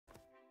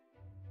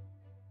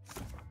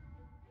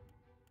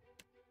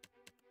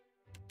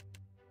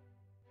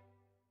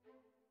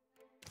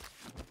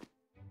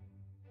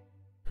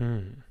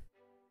Hmm.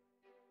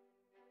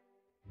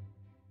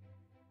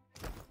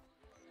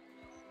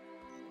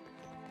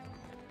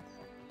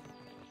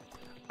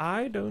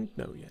 I don't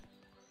know yet.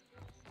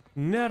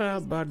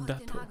 Nera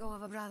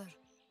Bardato.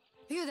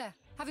 You there?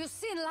 Have you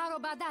seen Laro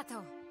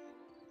Bardato?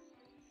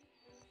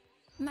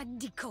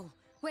 Madico,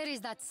 where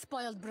is that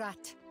spoiled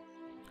brat?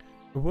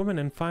 A woman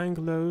in fine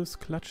clothes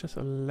clutches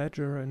a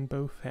ledger in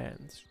both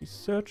hands. She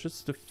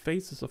searches the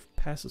faces of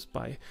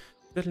passers-by,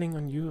 settling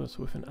on yours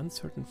with an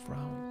uncertain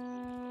frown.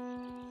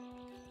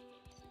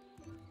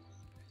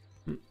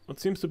 What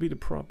seems to be the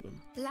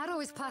problem? Laro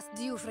is past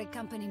due for a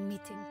company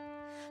meeting.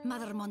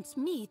 Mother wants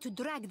me to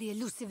drag the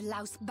elusive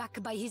louse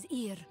back by his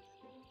ear.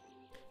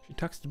 She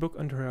tucks the book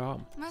under her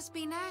arm. Must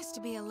be nice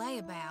to be a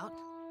layabout.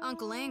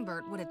 Uncle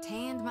Angbert would have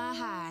tanned my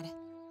hide.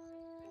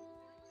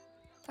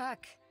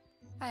 Fuck.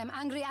 I am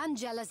angry and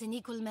jealous in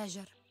equal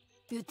measure.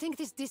 You'd think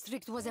this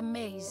district was a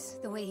maze,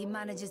 the way he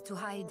manages to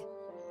hide.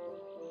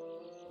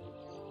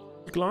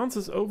 He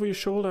glances over your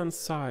shoulder and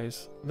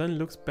sighs, then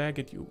looks back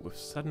at you with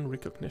sudden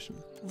recognition.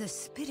 The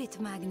spirit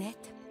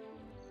magnet?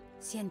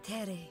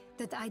 Sientere,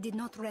 that I did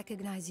not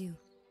recognize you.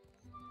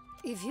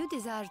 If you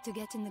desire to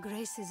get in the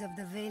graces of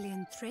the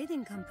Valiant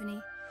Trading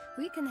Company,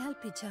 we can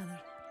help each other.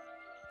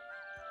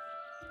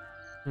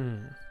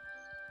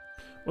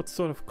 What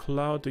sort of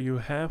clout do you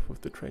have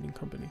with the trading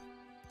company?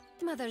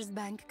 Mother's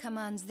bank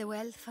commands the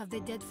wealth of the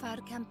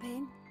Deadfire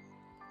campaign.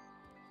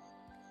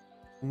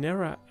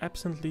 Nera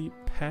absently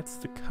pats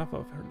the cover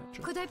of her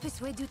ledger. Could I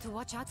persuade you to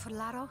watch out for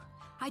Laro?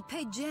 I'd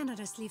pay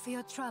generously for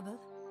your trouble.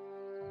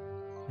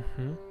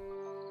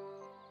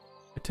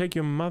 I take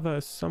your mother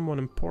as someone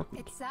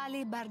important. It's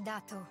Ali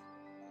Bardato.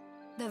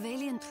 The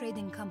Valiant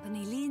Trading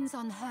Company leans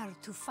on her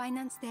to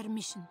finance their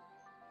mission.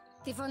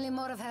 If only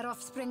more of her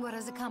offspring were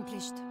as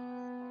accomplished.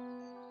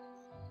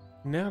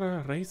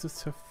 Nera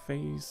raises her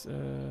face,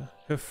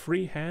 her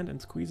free hand and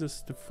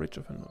squeezes the fridge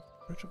of her nose.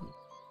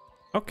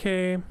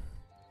 Okay.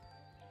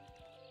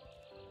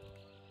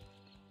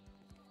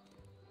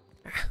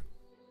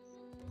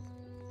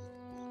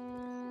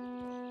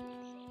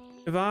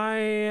 If I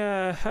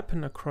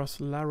happen across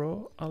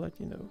Laro, I'll let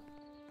you know.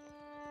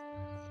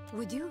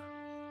 Would you?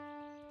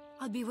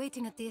 I'll be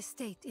waiting at the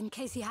estate in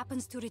case he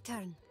happens to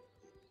return.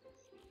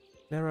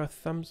 Nera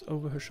thumbs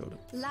over her shoulder.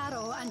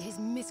 Laro and his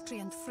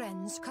miscreant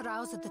friends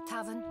carouse at the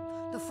tavern,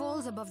 the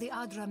falls above the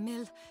Adra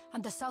Mill,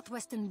 and the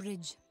southwestern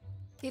bridge.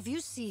 If you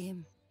see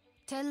him,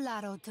 tell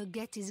Laro to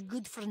get his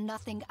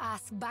good-for-nothing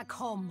ass back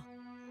home.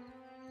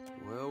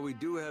 Well, we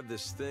do have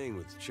this thing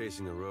with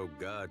chasing a rogue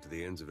god to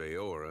the ends of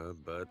Aora,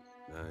 but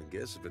I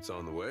guess if it's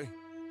on the way.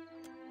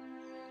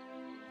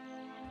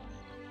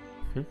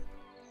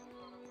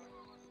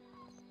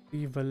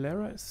 The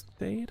Valera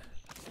estate?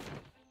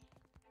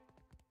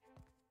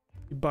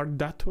 The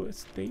Bardato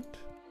estate?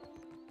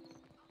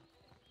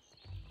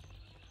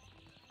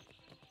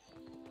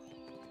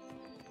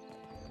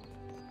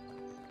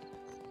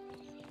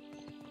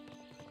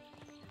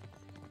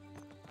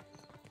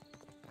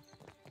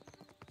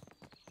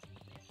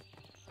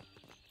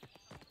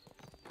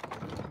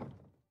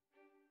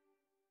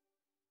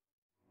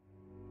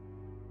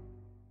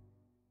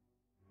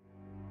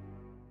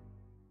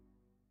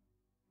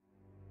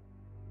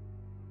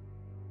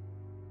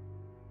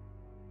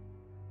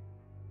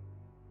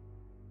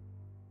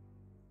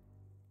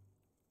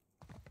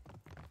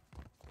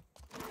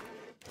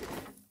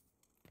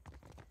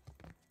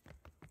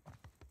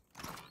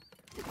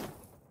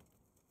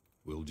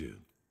 Will do.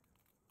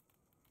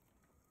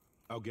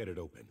 I'll get it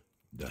open.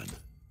 Done.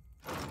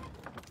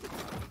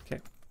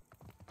 Okay.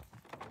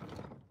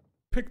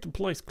 Pick the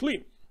place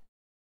clean.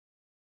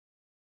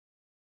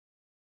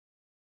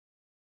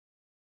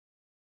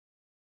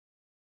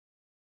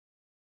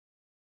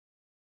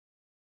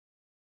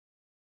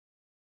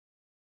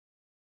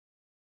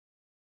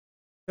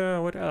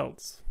 What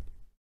else?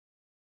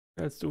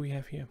 What else do we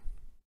have here?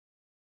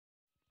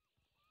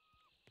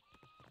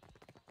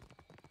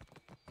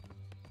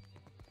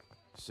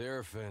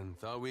 Seraphin,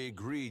 thought we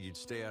agreed you'd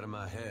stay out of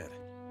my head.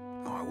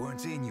 I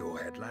weren't in your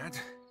head, lad.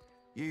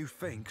 You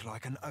think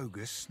like an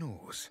ogre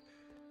snores.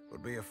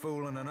 Would be a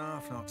fool and a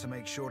half not to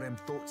make sure them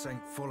thoughts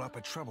ain't full up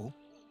of trouble.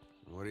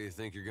 What do you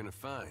think you're gonna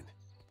find?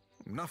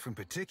 Nothing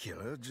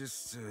particular,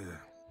 just,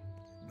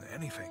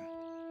 anything.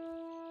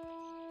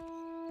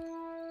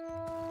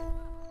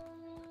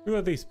 Who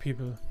are these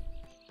people?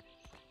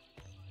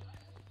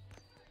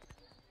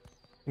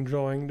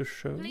 Enjoying the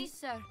show? Please,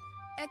 sir.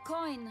 A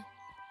coin.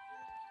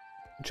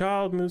 The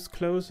child moves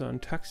closer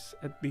and tugs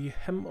at the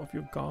hem of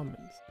your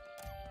garments.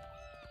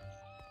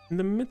 In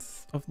the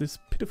midst of this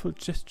pitiful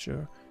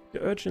gesture, the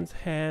urchin's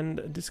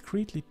hand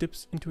discreetly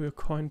dips into your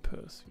coin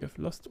purse. You have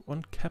lost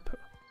one copper.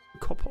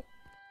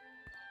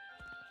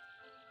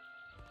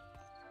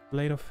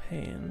 Blade of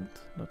hand,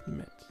 not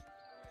met.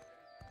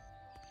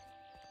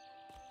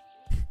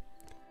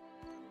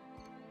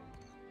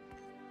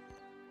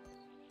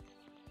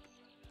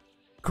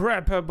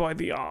 Grab her by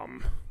the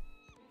arm.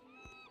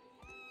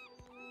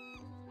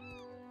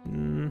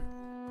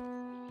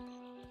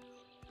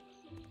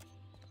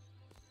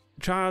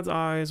 Child's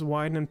eyes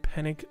widen in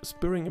panic,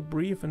 spurring a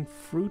brief and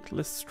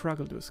fruitless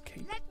struggle to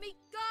escape. Let me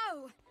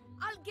go!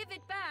 I'll give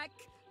it back,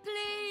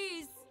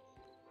 please!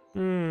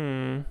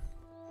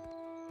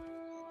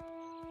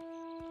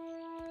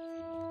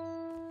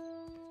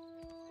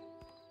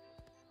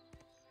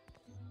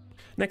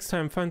 Next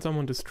time, find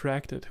someone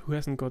distracted who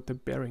hasn't got the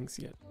bearings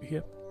yet. You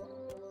hear?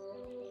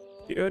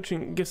 The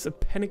urchin gives a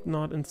panicked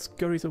nod and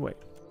scurries away.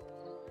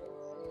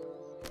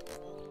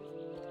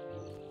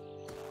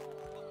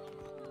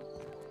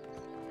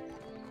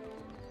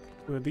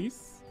 Who are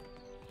these?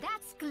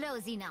 That's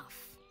close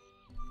enough.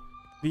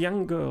 The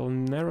young girl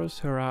narrows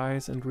her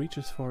eyes and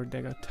reaches for a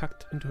dagger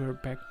tucked into her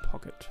back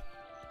pocket.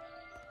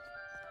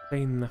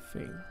 Say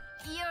nothing.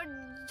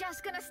 You're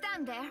just gonna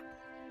stand there?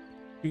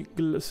 She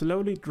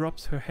slowly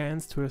drops her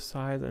hands to her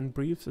side and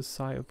breathes a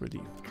sigh of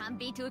relief. Can't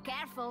be too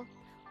careful.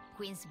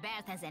 Queen's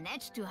birth has an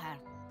edge to her.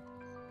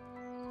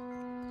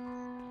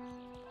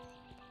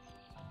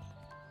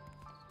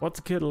 What's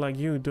a kid like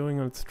you doing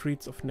on the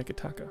streets of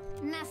Neketaka?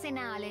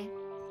 Nasenale.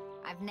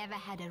 I've never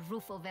had a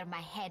roof over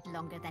my head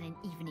longer than an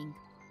evening.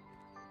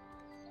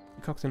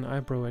 He cocks an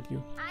eyebrow at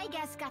you. I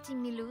guess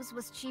cutting me loose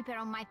was cheaper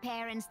on my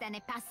parents than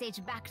a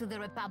passage back to the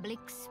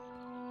Republics.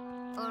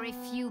 Or a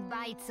few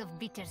bites of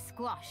bitter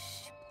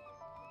squash.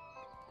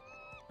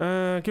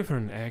 Give her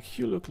an egg.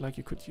 You look like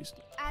you could use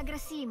it.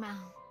 Agrasima.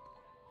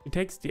 He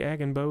takes the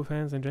egg in both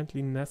hands and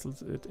gently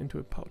nestles it into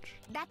a pouch.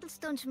 That'll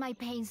staunch my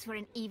pains for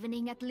an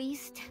evening at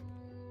least.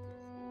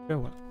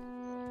 Farewell.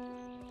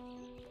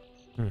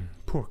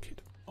 Poor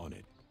kid. On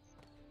it.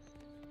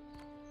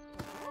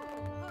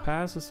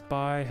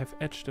 Passers-by have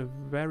etched a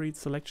varied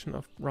selection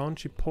of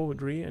raunchy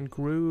poetry and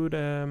crude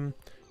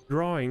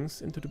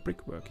drawings into the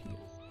brickwork here.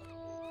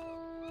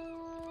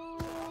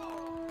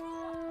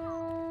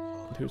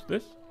 And who's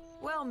this?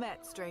 Well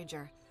met,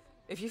 stranger.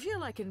 If you feel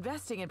like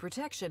investing in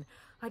protection,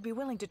 I'd be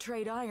willing to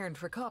trade iron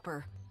for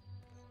copper.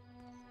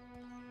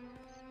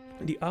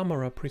 The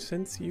armorer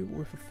presents you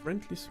with a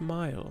friendly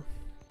smile.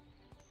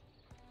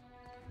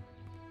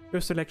 Your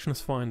selection is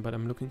fine, but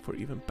I'm looking for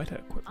even better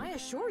equipment. I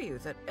assure you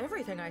that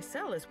everything I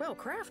sell is well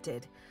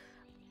crafted.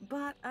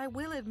 But I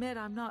will admit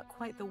I'm not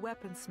quite the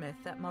weaponsmith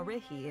that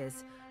Marihi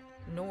is,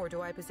 nor do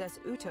I possess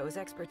Uto's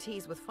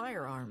expertise with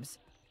firearms.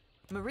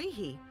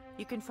 Marihi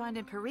you can find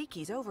in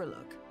Pariki's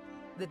Overlook,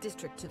 the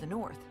district to the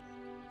north.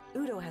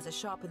 Uto has a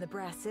shop in the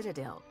Brass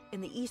Citadel,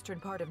 in the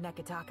eastern part of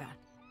Neketaka.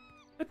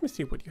 Let me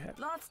see what you have.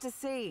 Lots to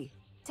see.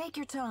 Take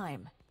your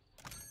time.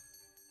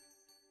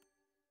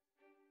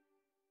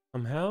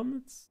 Some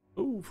helmets?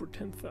 Oh, for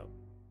 10,000.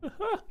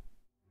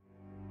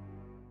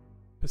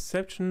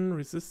 Perception,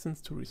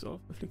 resistance to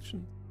resolve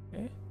affliction.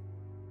 Okay.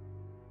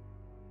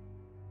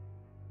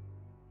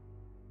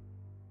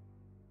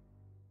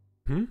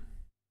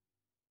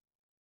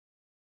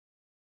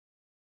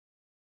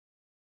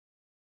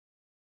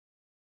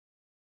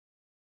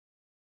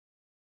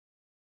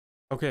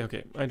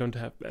 Okay, I don't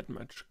have that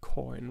much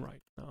coin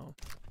right now.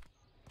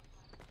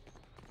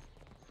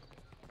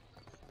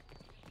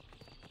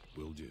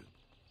 Will do.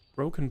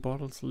 Broken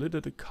bottles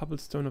litter the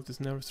cobblestone of this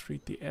narrow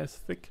street, the air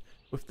thick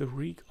with the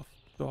reek of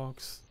dog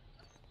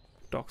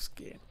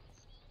skin.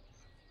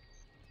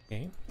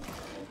 Okay.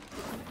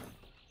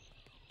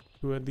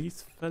 Who are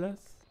these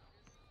fellas?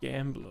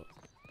 Gamblers.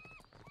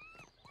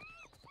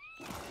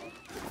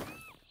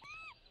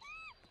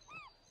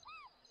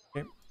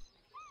 Okay.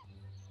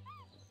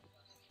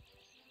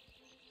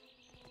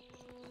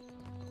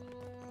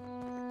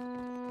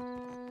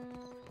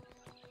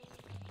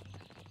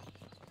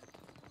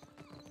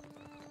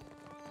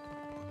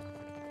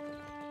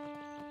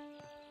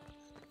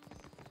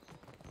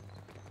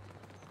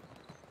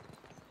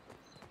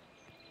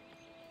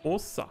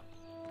 Ossa.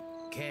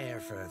 Care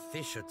for a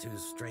fish or two,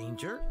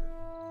 stranger?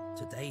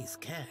 Today's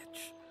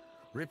catch,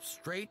 ripped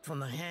straight from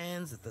the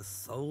hands of the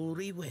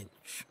salty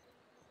wench.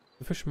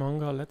 The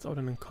fishmonger lets out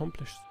an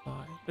accomplished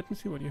sigh. Let me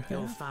see what you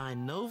You'll have.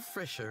 find no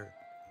fresher.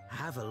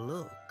 Have a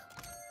look.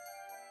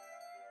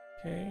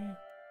 Okay.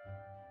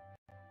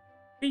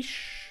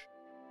 Fish.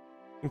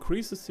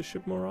 Increases the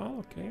ship morale.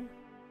 Okay.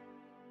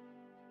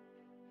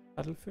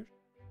 Cuttlefish.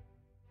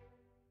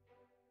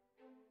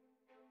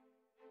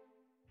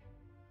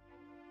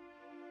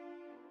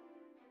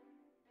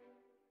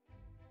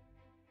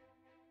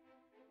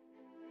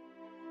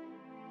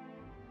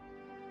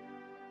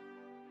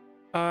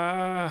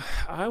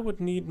 I would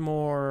need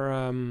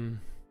more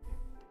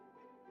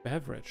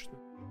beverage than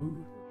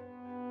food.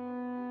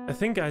 I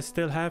think I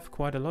still have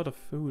quite a lot of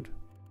food.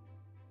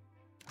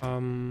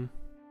 Well,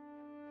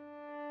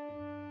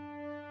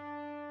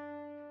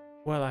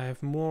 I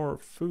have more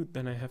food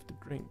than I have to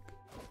drink,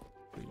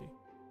 really.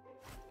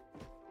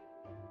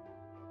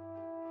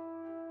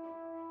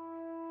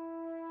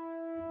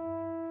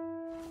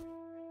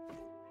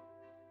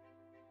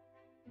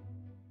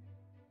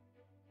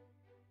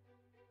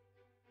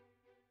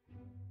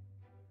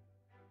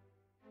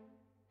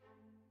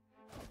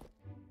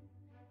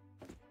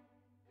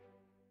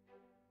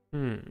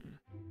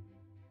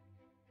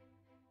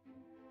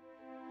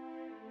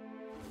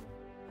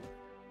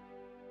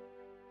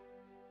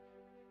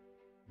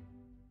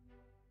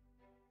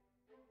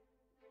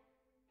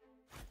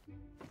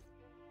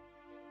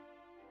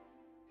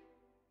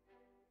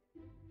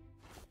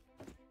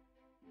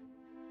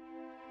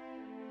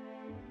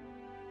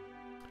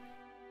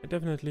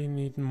 definitely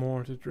need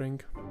more to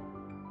drink.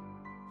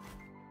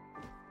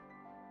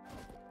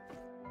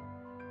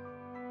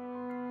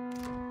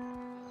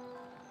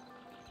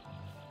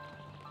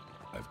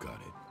 I've got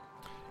it.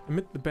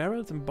 Amid the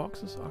barrels and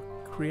boxes are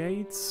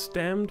crates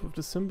stamped with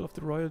the symbol of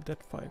the Royal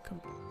Deadfire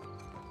Company.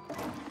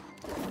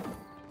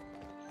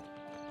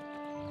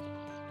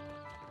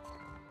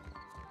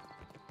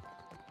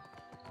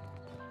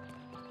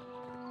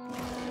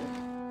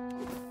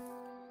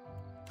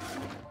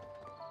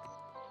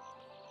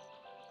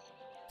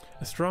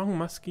 A strong,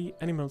 musky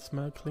animal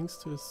smell clings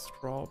to the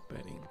straw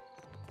bedding.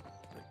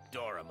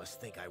 Dora must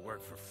think I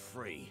work for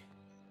free.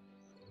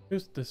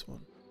 Here's this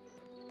one.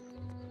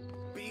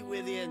 Be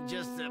with you in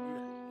just a...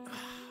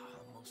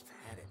 Almost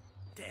had it.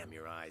 Damn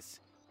your eyes.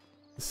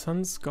 The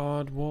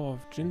sun-scarred dwarf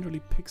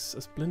gingerly picks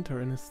a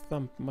splinter in his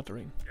thumb,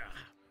 muttering.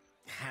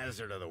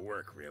 Hazard of the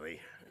work, really.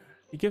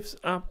 He gives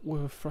up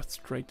with a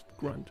frustrated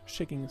grunt,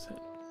 shaking his head.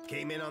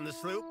 Came in on the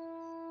sloop?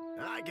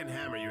 I can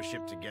hammer your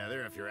ship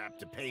together if you're apt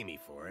to pay me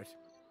for it.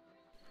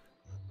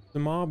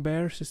 Zamar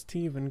bares his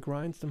teeth and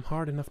grinds them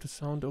hard enough to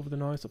sound over the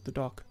noise of the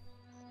dock.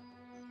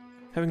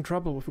 Having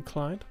trouble with a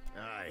client?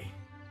 Aye.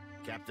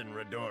 Captain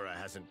Redora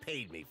hasn't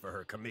paid me for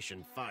her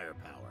commissioned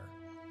firepower.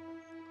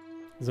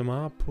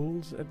 Zamar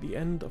pulls at the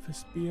end of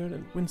his beard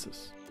and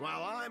winces.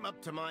 While I'm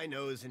up to my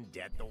nose in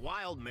debt, the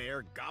wild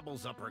mare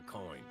gobbles up her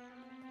coin.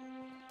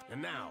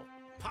 And now,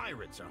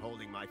 pirates are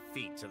holding my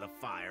feet to the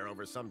fire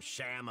over some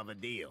sham of a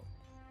deal.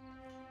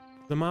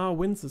 Zamar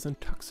winces and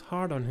tugs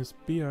hard on his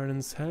beard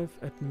in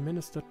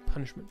self-administered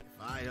punishment.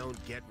 If I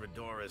don't get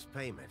Redora's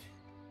payment,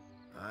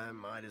 I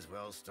might as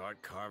well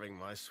start carving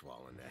my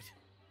swallow net.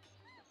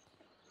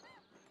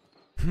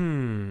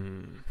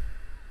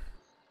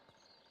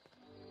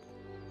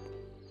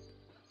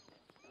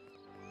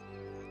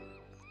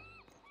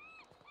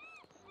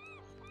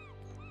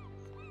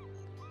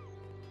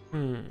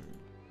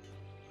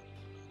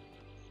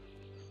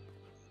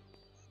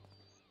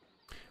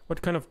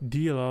 What kind of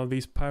deal are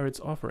these pirates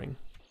offering?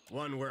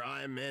 One where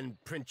I mend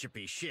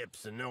Principe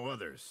ships and no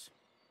others.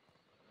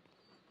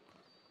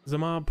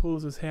 Zamar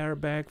pulls his hair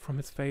back from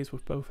his face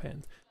with both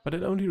hands, but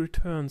it only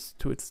returns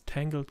to its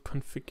tangled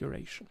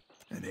configuration.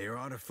 And here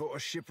I'd have thought a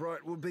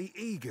shipwright would be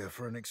eager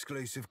for an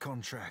exclusive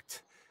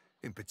contract.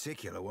 In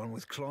particular, one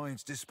with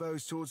clients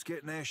disposed towards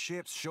getting their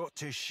ships shot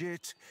to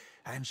shit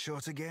and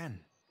shot again.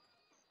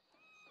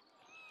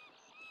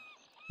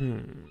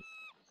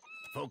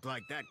 Folk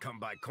like that come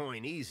by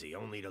coin easy,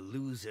 only to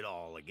lose it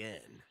all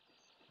again.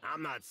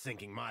 I'm not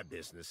sinking my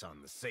business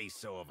on the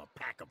say-so of a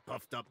pack of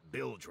puffed-up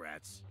bilge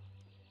rats.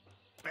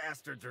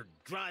 Bastards are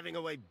driving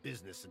away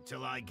business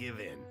until I give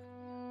in.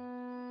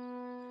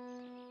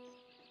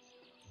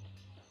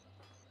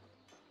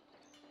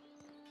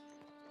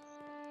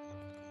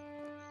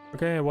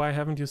 Okay, why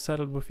haven't you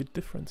settled with your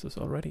differences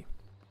already?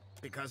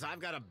 Because I've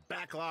got a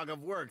backlog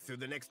of work through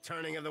the next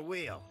turning of the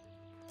wheel.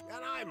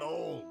 And I'm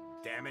old,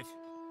 damn it.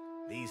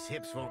 These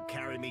hips won't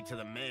carry me to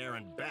the mare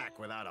and back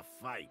without a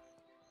fight.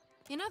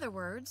 In other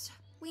words,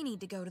 we need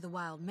to go to the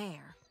Wild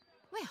Mare.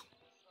 Well,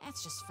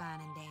 that's just fine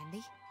and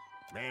dandy.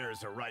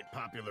 Mare's a right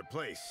popular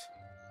place.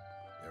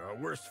 There are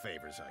worse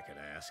favors I could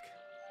ask.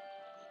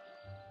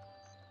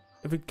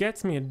 If it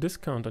gets me a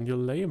discount on your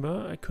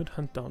labor, I could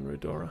hunt down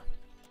Redora.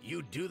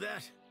 You do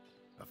that?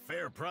 A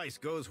fair price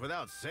goes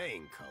without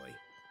saying, Cully.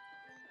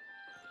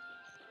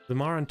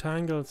 Zamar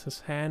untangles his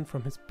hand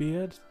from his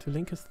beard to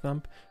link his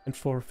thumb and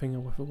forefinger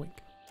with a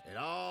wink. It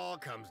all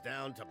comes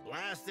down to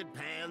blasted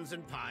pans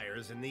and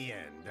pyres in the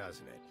end,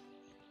 doesn't it?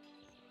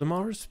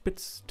 Zamar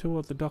spits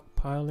toward the dock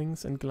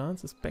pilings and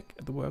glances back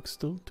at the work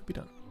still to be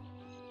done.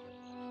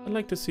 I'd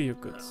like to see your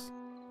goods.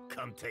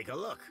 Come take a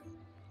look.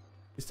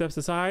 He steps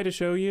aside to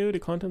show you the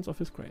contents of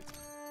his crate.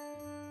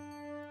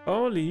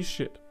 Holy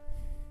shit.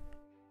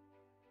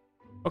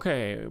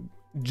 Okay,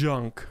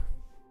 junk.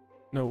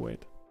 No,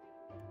 wait.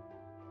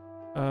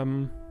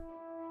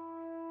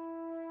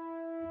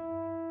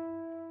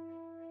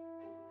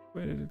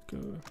 Where did it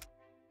go?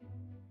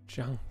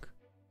 Junk.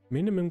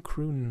 Minimum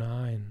crew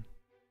 9.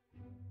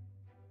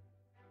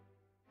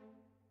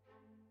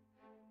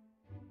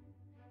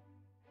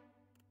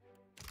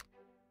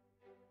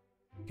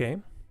 Okay.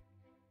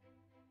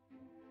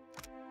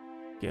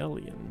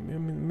 Galleon.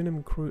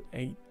 Minimum crew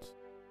 8.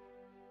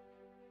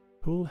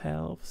 Hull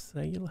health,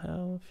 sail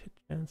health, hit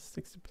chance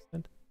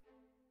 60%.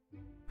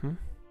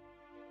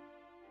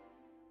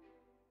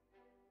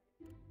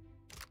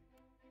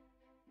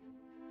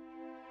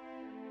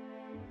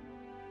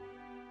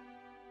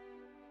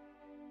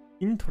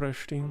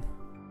 Interesting.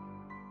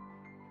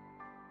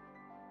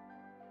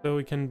 So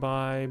we can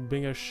buy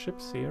bigger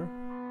ships here.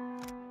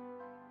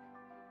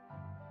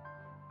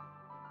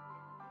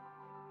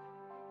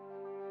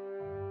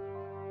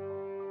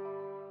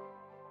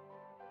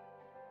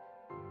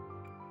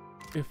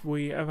 If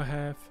we ever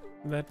have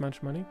that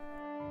much money.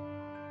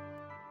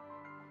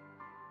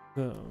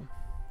 So.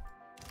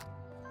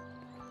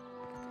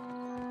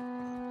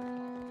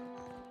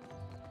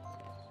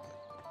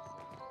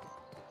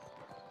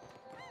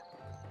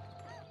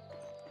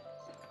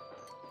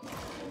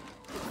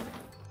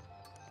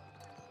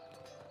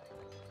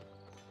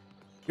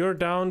 You're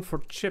down for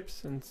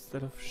chips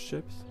instead of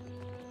ships.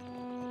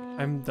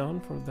 I'm down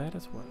for that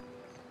as well.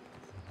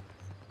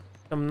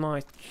 Some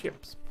nice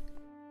chips.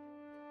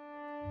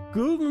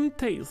 Good and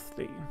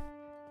tasty.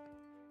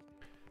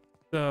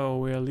 So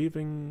we are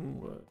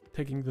leaving,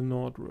 taking the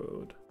North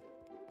Road.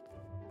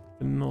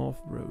 The North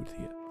Road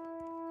here.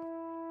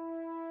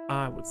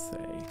 I would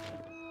say.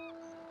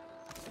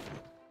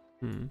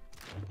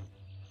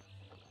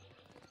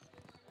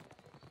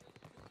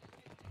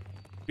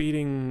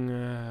 Speeding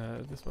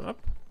this one up.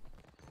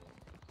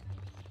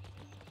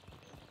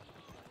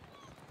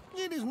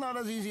 It is not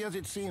as easy as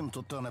it seems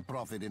to turn a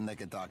profit in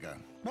Neketaka,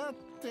 but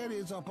there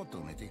is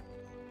opportunity.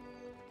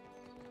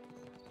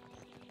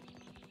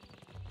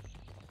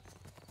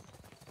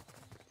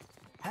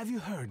 Have you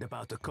heard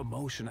about the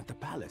commotion at the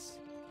palace?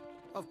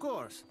 Of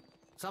course.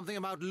 Something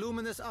about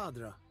Luminous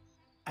Adra.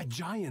 A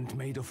giant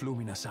made of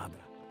Luminous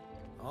Adra.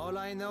 All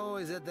I know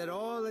is that they're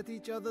all at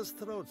each other's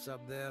throats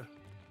up there.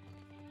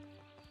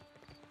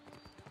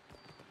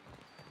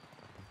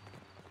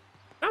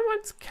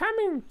 Someone's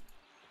coming!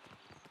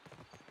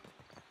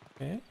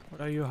 Okay,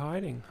 what are you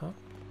hiding, huh?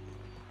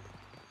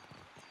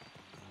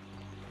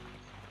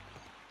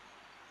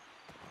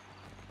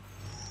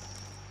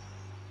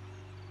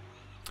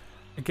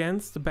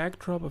 Against the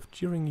backdrop of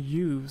jeering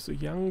youths, a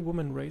young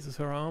woman raises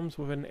her arms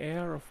with an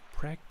air of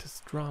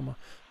practiced drama.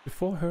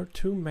 Before her,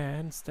 two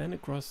men stand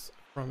across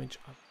from each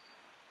other,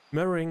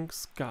 mirroring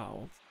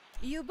scowls.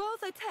 You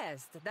both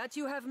attest that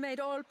you have made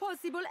all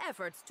possible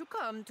efforts to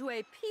come to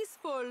a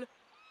peaceful...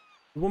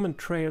 The woman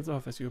trails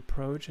off as you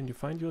approach, and you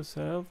find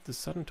yourself the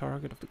sudden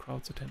target of the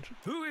crowd's attention.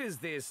 Who is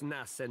this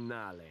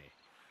Nasenale?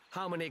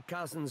 How many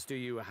cousins do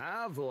you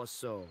have or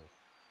so?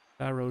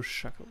 Laro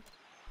chuckles.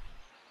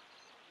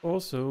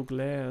 Also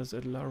glares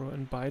at Laro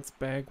and bites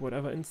back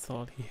whatever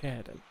insult he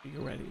had and be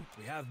ready.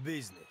 We have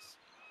business.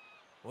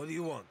 What do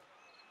you want?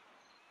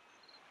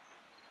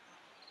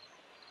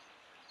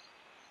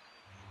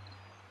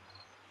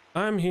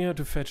 I'm here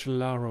to fetch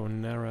Laro.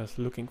 Nara's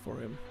looking for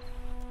him.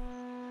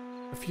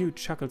 A few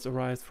chuckles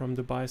arise from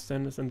the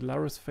bystanders and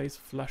Laro's face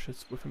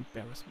flushes with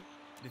embarrassment.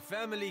 The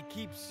family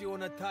keeps you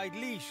on a tight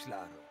leash,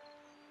 Laro.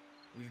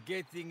 Will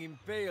getting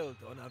impaled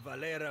on a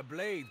Valera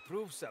blade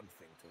prove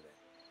something to them?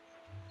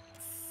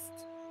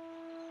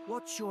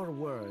 What's your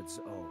words,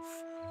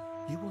 Oaf?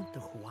 You want the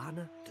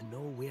Juana to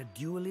know we're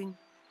dueling?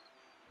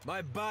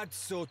 My bad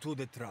so to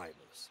the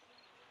tribals.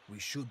 We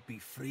should be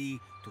free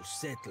to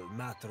settle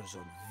matters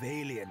on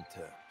Valiant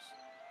terms.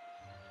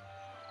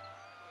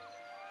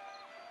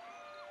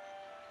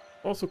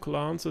 Also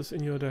glances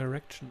in your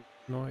direction,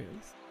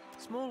 annoyance.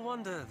 Small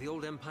wonder the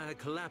old empire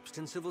collapsed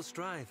in civil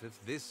strife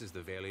if this is the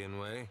Valian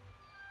way.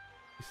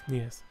 He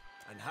sneers.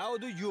 And how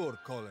do your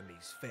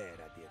colonies fare,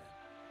 Adira?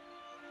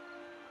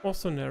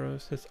 Also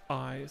narrows his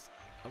eyes.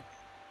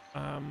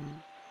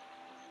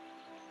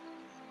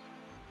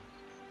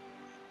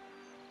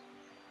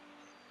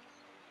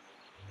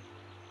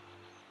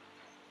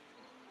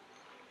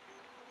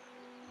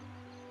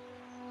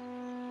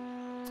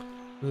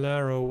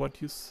 Laro,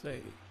 what you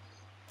say?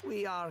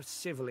 We are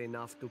civil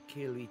enough to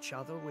kill each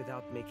other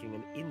without making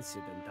an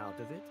incident out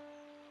of it.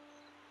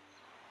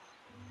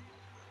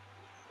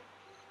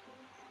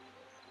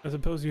 I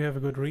suppose you have a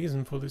good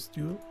reason for this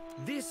duel.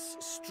 This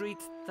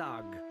street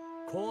thug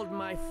called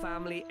my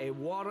family a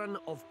warren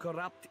of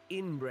corrupt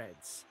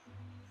inbreds.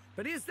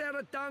 But is there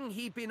a dung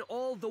heap in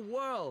all the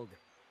world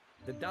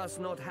that does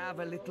not have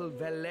a little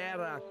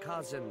Valera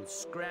cousin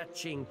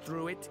scratching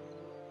through it?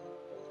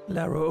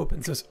 Laro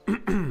opens his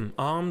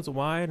arms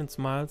wide and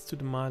smiles to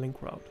the milling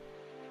crowd.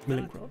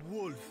 That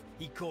wolf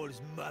he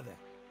calls mother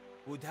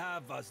would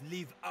have us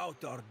live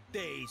out our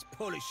days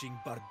polishing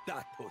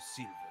Bardato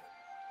silver.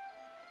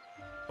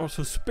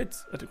 Also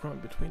spits at the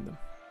ground between them.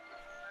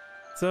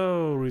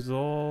 So,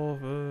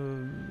 resolve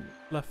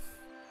left.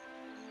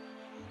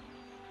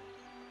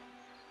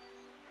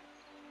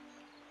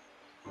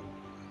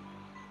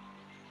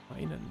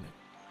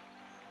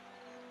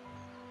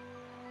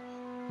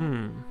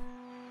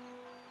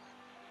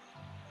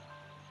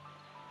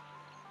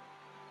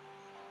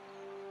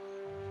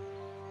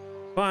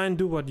 Fine,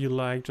 do what you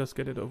like, just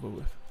get it over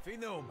with.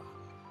 Finoma,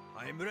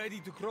 I am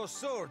ready to cross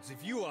swords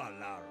if you are,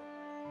 Laro.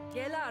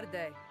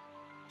 Gelarde,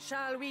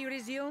 shall we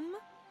resume?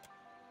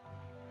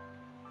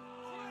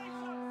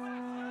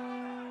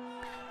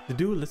 The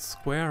duelists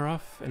square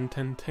off and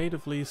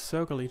tentatively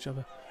circle each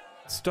other.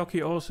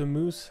 Stocky also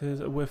moves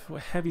with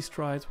heavy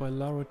strides while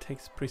Laro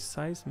takes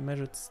precise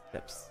measured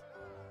steps.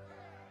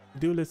 The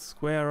duelists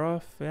square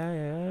off,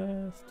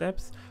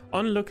 steps.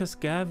 Onlookers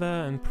gather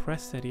and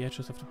press at the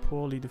edges of the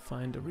poorly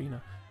defined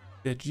arena.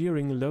 Their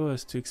jeering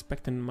lowers to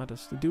expectant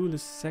mutters. The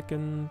duelist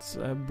seconds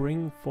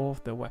bring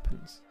forth their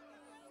weapons.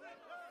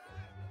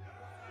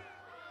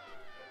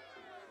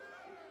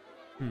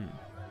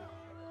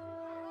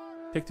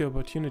 Take the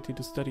opportunity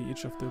to study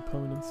each of the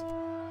opponents.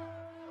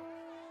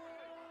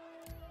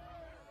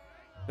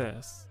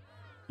 Thus,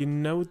 you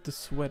note the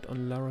sweat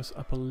on Laro's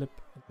upper lip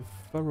and the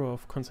furrow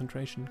of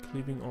concentration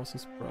cleaving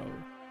Orsa's brow.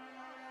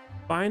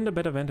 Find a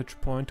better vantage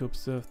point to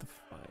observe the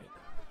fight.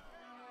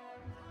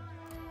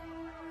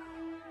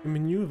 You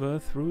maneuver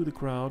through the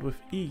crowd with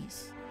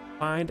ease,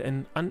 find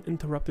an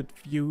uninterrupted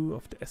view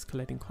of the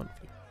escalating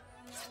conflict.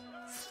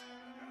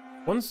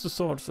 Once the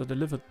swords are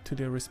delivered to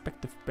their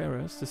respective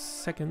bearers, the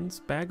seconds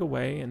bag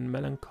away in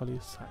melancholy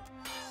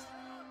silence.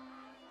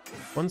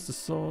 Once the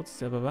swords,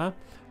 the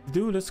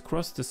duelists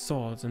cross the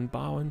swords and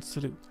bow in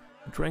salute.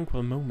 The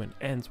tranquil moment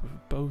ends with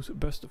a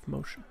burst of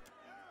motion.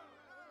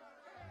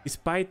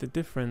 Despite the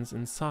difference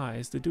in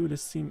size, the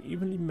duelists seem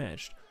evenly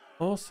matched.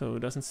 Also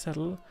doesn't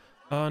settle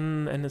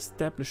on an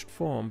established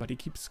form, but he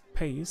keeps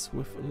pace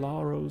with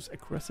Laro's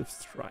aggressive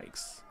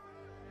strikes.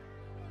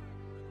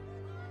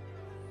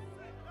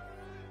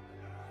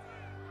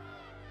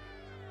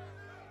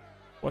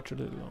 Watch a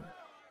little longer.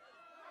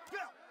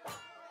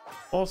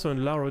 Also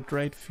in Laro,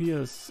 Drake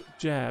fierce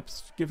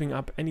jabs, giving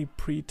up any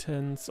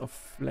pretense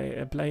of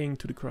playing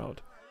to the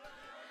crowd.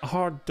 A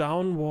hard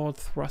downward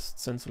thrust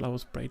sends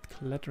Laro's blade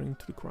clattering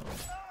to the ground.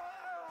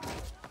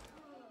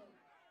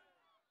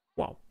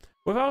 Wow.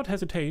 Without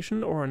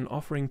hesitation or an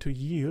offering to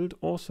yield,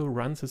 also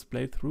runs his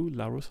blade through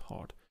Laro's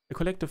heart. A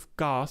collective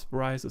gasp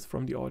rises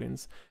from the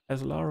audience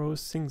as Laro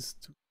sinks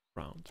to the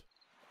ground.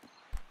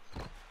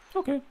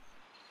 Okay.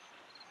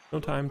 No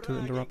time to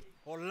interrupt.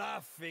 Or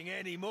laughing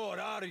anymore,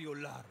 are you,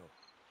 Laro?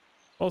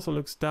 Also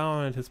looks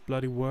down at his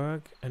bloody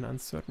work, an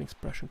uncertain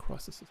expression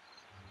crosses his.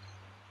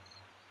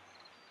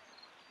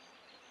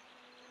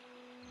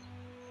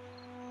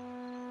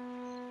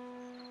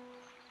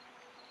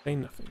 Say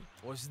nothing.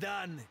 What's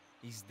done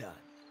is done.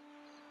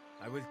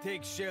 I will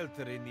take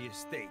shelter in the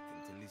estate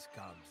until this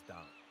calms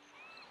down.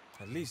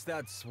 At least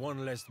that's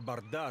one less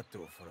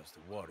bardato for us to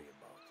worry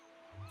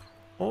about.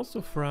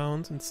 Also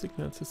frowns and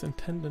signals his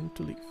intendant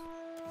to leave.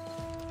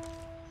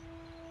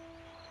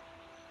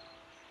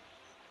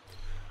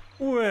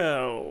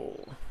 Well,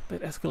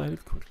 that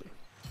escalated quickly.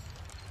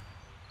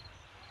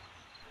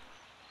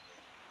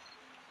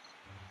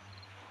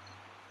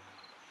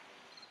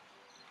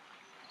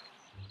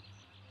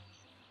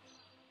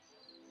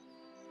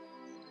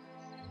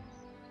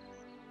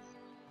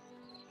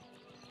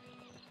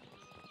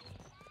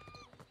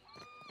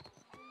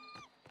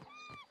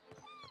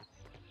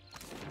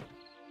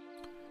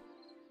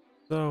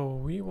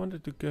 So, we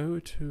wanted to go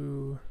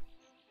to...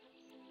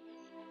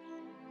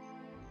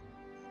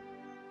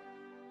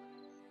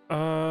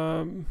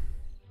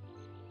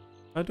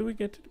 how do we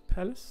get to the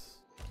palace?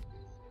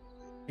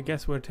 I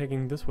guess we're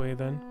taking this way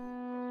then.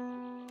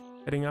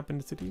 Heading up in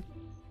the city.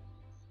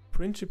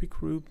 Principe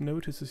group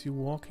notices you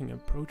walking and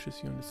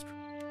approaches you on the street.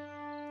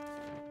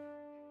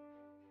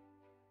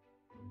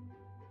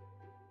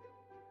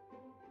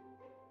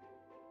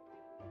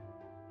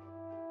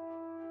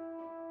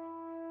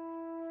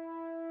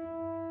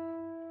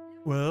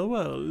 Well,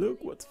 well, look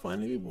what's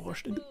finally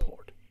washed in the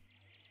port.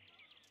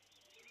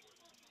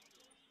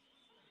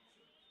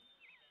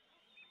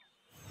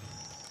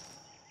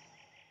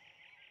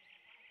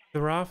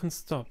 The Raven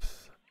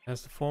stops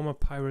as the former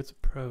pirates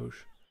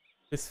approach,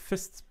 his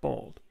fists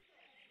balled.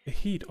 The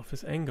heat of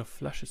his anger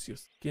flushes your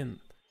skin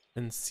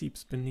and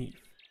seeps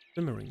beneath,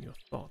 simmering your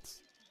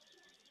thoughts.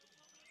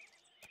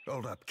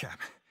 Hold up,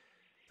 Cap.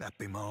 That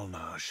be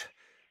Malnage,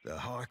 the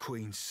High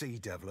Queen Sea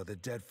Devil of the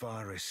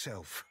Deadfire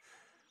herself,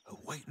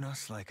 awaiting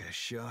us like a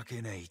shark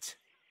in heat.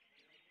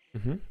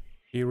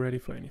 Be ready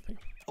for anything.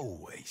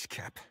 Always,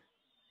 Cap.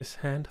 His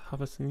hand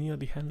hovers near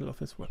the handle of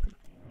his weapon.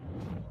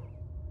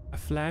 A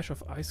flash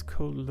of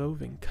ice-cold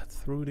loathing cuts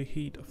through the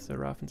heat of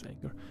Seraphin's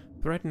anger,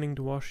 threatening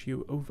to wash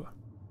you over.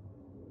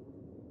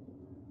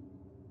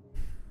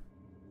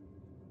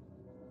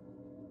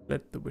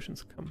 Let the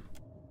visions come.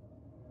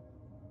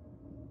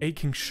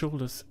 Aching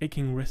shoulders,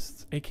 aching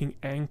wrists, aching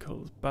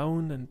ankles,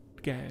 bound and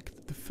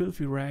gagged, the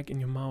filthy rag in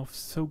your mouth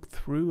soaked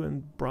through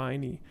and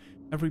briny,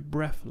 every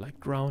breath like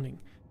drowning,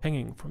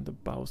 hanging from the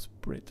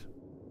bowsprit.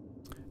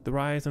 The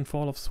rise and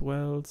fall of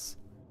swells,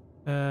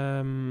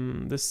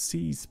 the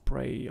sea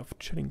spray of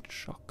chilling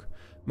shock.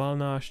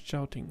 Malnage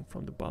shouting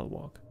from the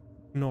bulwark.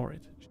 Ignore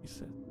it, she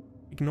said.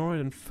 Ignore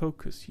it and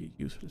focus, you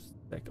useless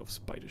sack of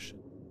spider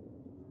shit.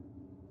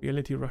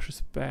 Reality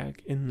rushes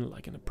back in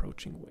like an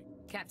approaching wave.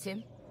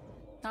 Captain,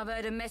 I've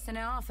heard a mess and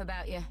a half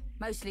about you.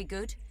 Mostly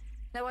good.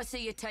 Though I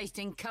see your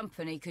tasting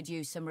company could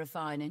use some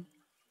refining.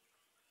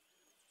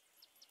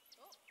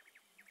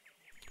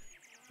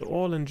 The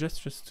Orlan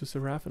gestures to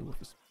Seraphin with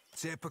his...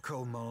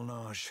 Typical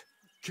Malnage.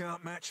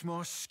 Can't match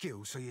my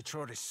skill, so you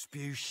try to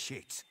spew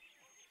shit.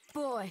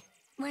 Boy,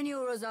 when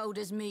you're as old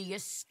as me, your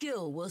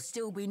skill will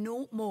still be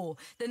naught more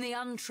than the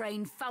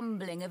untrained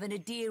fumbling of an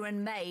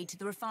Adeiran maid to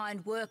the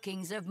refined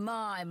workings of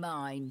my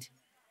mind.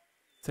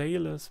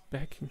 Sailors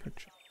backing her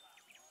chest.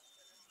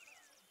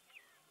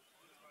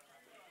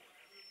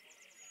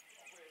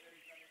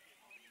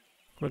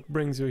 What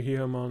brings you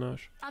here,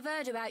 Malnage? I've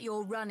heard about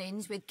your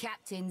run-ins with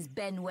Captains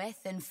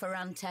Benweth and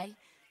Ferrante.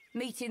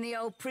 Meeting the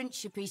old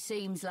Principe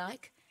seems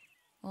like.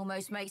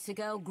 Almost makes a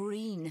girl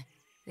green.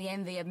 The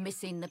envy of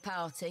missing the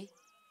party.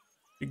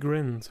 She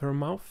grins, her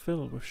mouth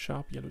filled with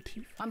sharp yellow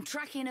teeth. I'm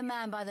tracking a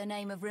man by the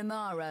name of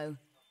Rimaro.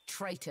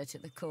 Traitor to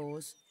the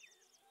cause.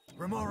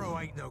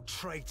 Romaro ain't no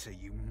traitor,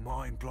 you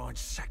mind-blind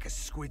sack of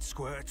squid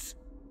squirts.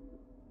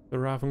 The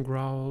raven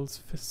growls,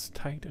 fists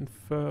tight and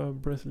fur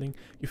bristling.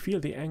 You feel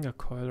the anger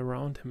coil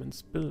around him and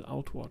spill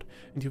outward,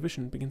 and your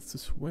vision begins to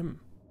swim.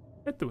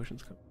 Let the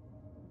visions come.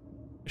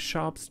 A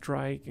sharp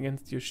strike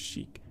against your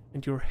cheek,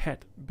 and your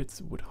head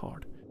bits wood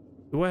hard.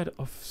 The weight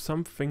of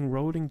something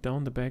rolling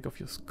down the back of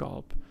your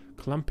scalp,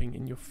 clumping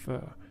in your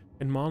fur,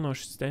 and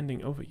Malnosh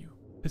standing over you,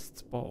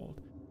 fists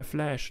balled, a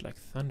flash like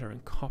thunder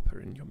and copper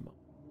in your mouth.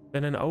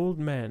 Then an old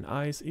man,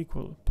 eyes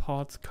equal,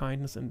 parts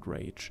kindness and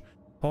rage,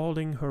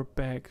 holding her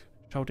back,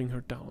 shouting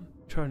her down,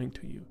 turning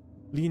to you,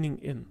 leaning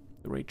in,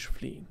 the rage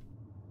fleeing.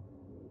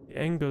 The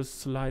anger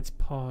slides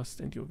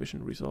past and your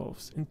vision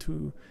resolves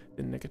into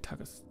the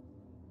Neketaka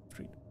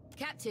street.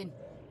 Captain,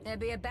 there'll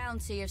be a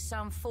bounty of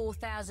some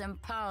 4,000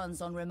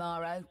 pounds on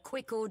Romaro,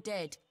 quick or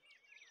dead.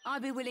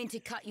 I'd be willing to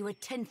cut you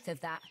 1/10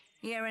 of that,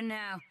 here and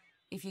now,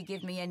 if you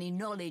give me any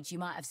knowledge you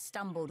might have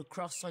stumbled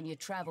across on your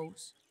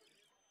travels.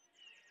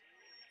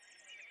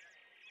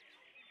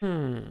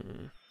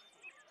 I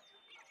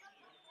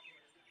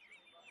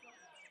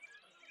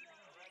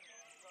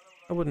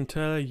wouldn't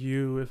tell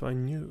you if I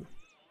knew.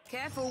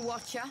 Careful,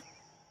 Watcher.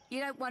 You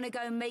don't want to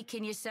go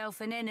making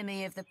yourself an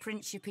enemy of the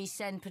Principe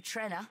Sen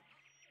Patrena.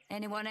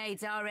 Anyone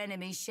aids our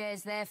enemies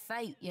shares their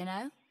fate, you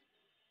know?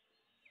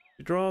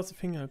 She draws a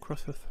finger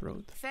across her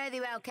throat. Fare thee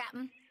well,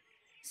 Captain.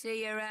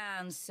 See you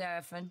around,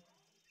 Seraphin.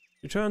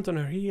 She turns on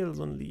her heels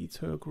and leads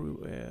her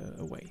crew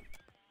away.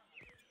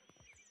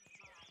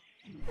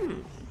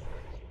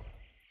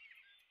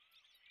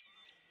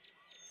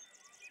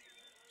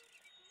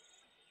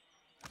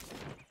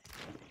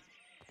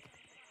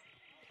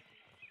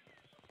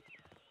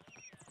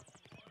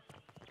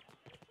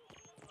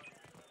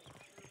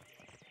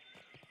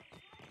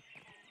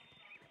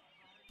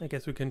 I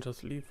guess we can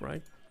just leave,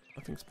 right?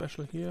 Nothing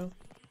special here. On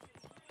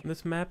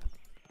this map?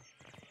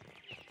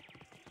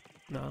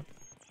 No.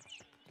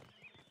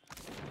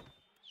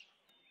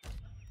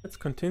 Let's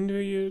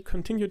continue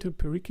to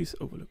Periki's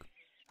Overlook.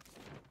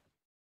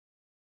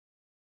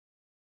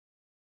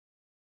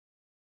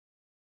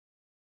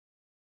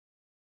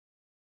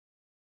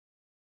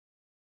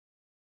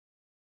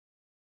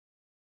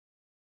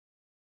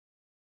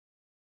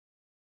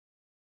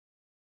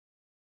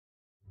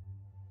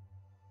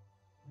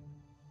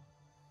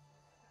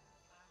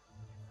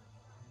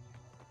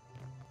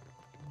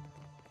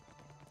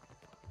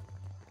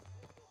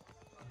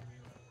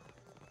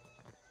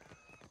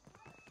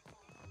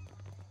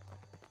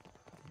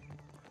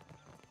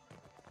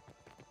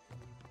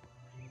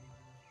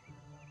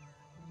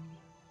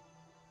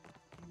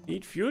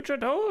 Need future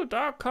though?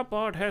 Dark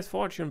cupboard has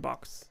fortune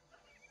box.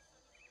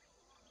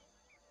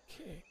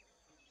 Okay.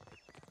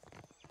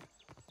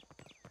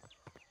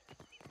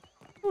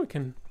 Oh, we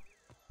can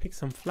pick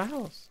some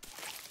flowers.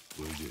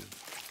 Will do.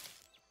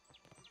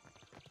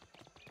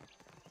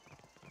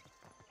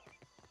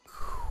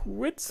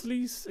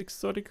 Whitsley's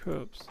exotic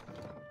herbs.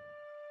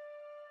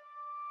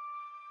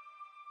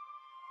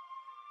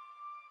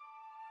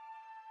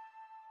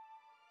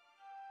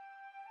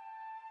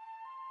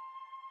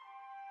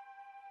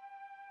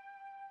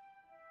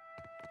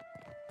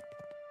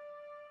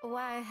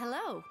 Why,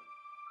 hello.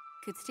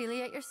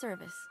 Cootsteely at your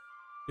service.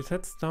 She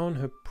sets down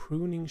her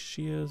pruning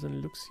shears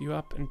and looks you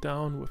up and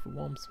down with a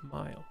warm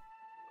smile.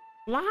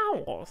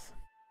 Flowers!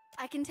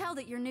 I can tell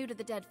that you're new to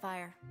the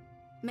Deadfire.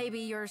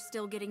 Maybe you're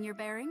still getting your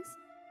bearings?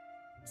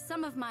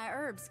 Some of my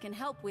herbs can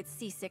help with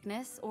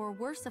seasickness or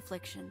worse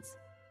afflictions.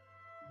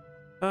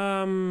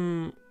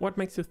 What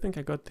makes you think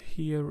I got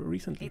here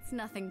recently? It's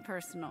nothing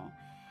personal.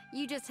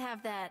 You just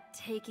have that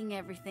taking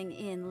everything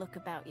in look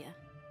about you.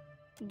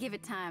 Give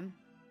it time.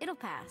 It'll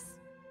pass.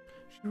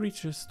 She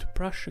reaches to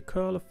brush a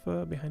curl of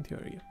fur behind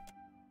her ear.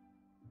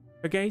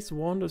 Her gaze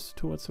wanders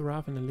towards the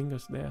raven and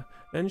lingers there.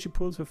 Then she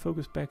pulls her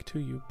focus back to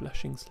you,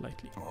 blushing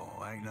slightly.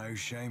 Oh, ain't no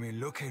shame in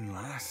looking,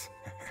 lass.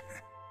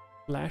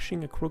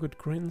 Flashing a crooked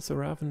grin, the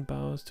raven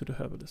bows to the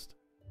herbalist.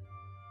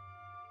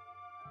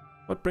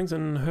 What brings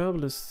an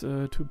herbalist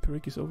to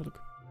Periki's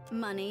Overlook?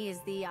 Money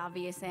is the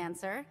obvious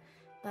answer,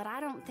 but I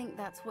don't think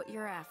that's what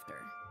you're after.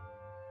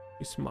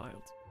 She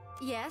smiled.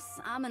 Yes,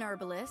 I'm an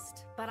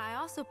herbalist, but I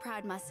also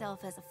pride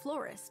myself as a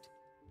florist.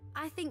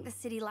 I think the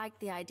city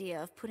liked the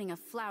idea of putting a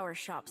flower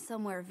shop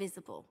somewhere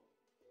visible.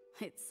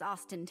 It's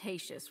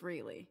ostentatious,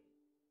 really.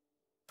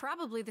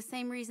 Probably the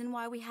same reason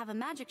why we have a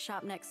magic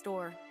shop next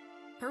door.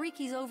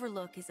 Periki's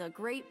Overlook is a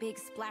great big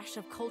splash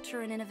of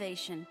culture and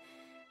innovation,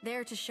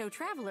 there to show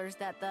travelers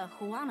that the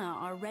Huana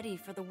are ready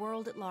for the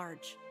world at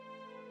large.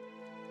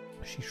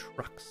 She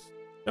shrugs.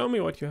 Tell me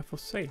what you have for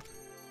sale.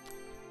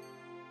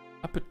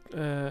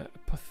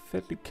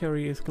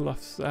 Apothecary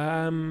gloves.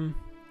 +1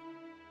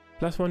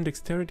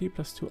 dexterity,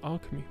 +2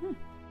 alchemy.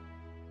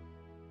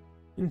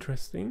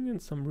 Interesting. And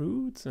some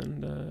roots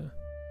and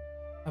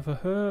other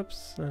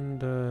herbs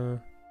and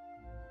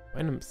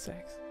venom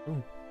sacks.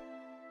 Ooh.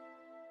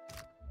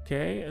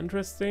 Okay,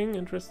 interesting.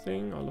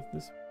 All of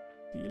this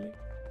dealing.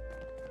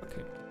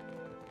 Okay,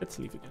 let's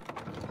leave again.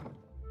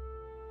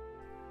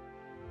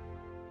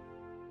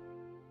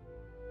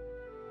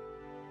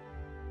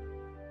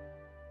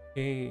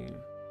 Okay.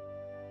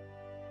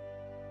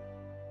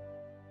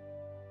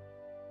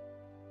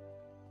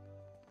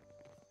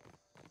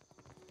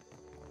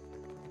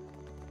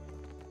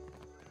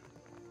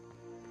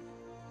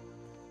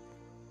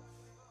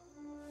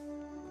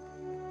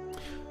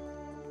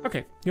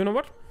 Okay, you know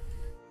what?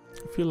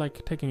 I feel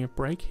like taking a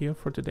break here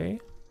for today.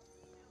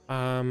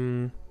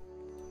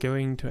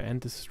 Going to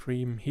end the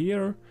stream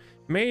here.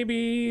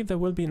 Maybe there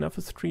will be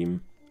another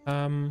stream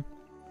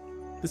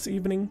this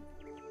evening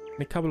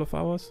in a couple of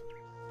hours.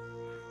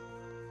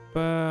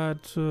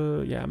 But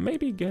yeah,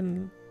 maybe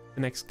again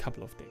the next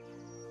couple of days.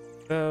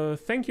 So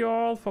thank you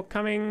all for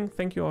coming.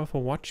 Thank you all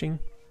for watching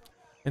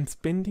and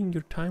spending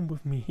your time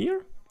with me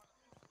here.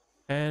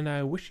 And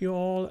I wish you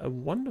all a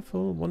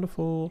wonderful,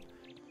 wonderful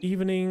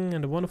evening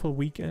and a wonderful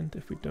weekend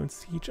if we don't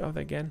see each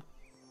other again.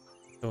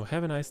 So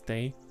have a nice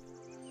day.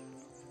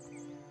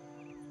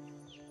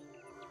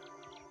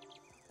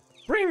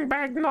 Bring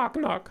back Knock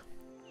Knock.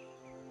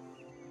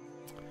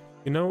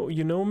 You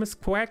know, Miss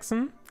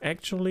Quaxon,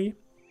 actually,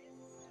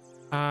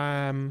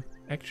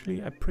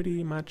 I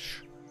pretty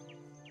much,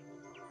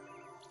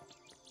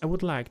 I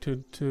would like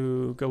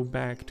to go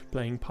back to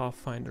playing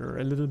Pathfinder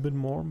a little bit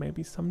more,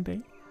 maybe someday.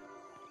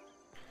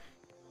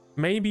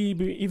 Maybe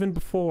even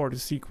before the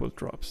sequel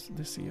drops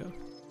this year.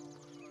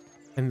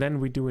 And then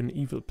we do an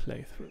evil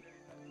playthrough.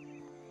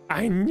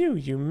 I knew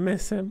you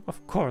miss him.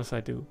 Of course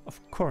I do.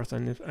 Of course I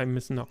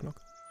miss Knock Knock.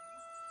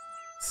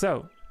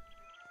 So,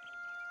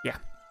 yeah.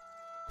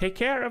 Take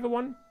care,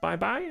 everyone.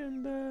 Bye-bye,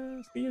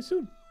 and see you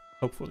soon.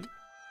 Hopefully.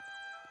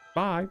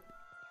 Bye.